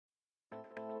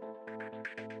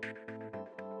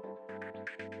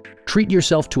Treat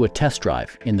yourself to a test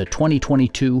drive in the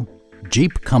 2022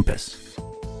 Jeep Compass.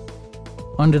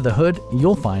 Under the hood,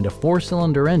 you'll find a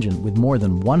 4-cylinder engine with more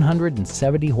than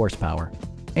 170 horsepower.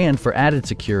 And for added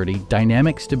security,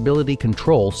 dynamic stability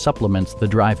control supplements the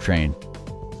drivetrain.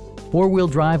 4-wheel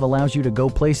drive allows you to go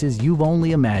places you've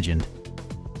only imagined.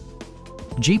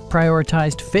 Jeep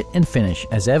prioritized fit and finish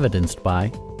as evidenced by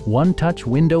one-touch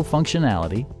window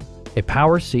functionality, a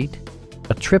power seat,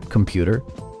 a trip computer,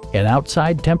 an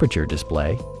outside temperature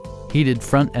display, heated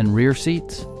front and rear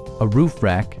seats, a roof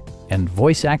rack, and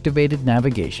voice-activated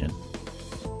navigation.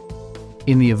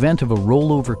 In the event of a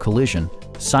rollover collision,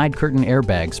 side curtain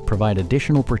airbags provide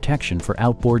additional protection for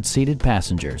outboard seated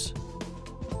passengers.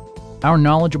 Our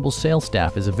knowledgeable sales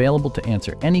staff is available to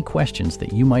answer any questions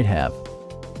that you might have.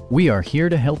 We are here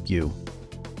to help you.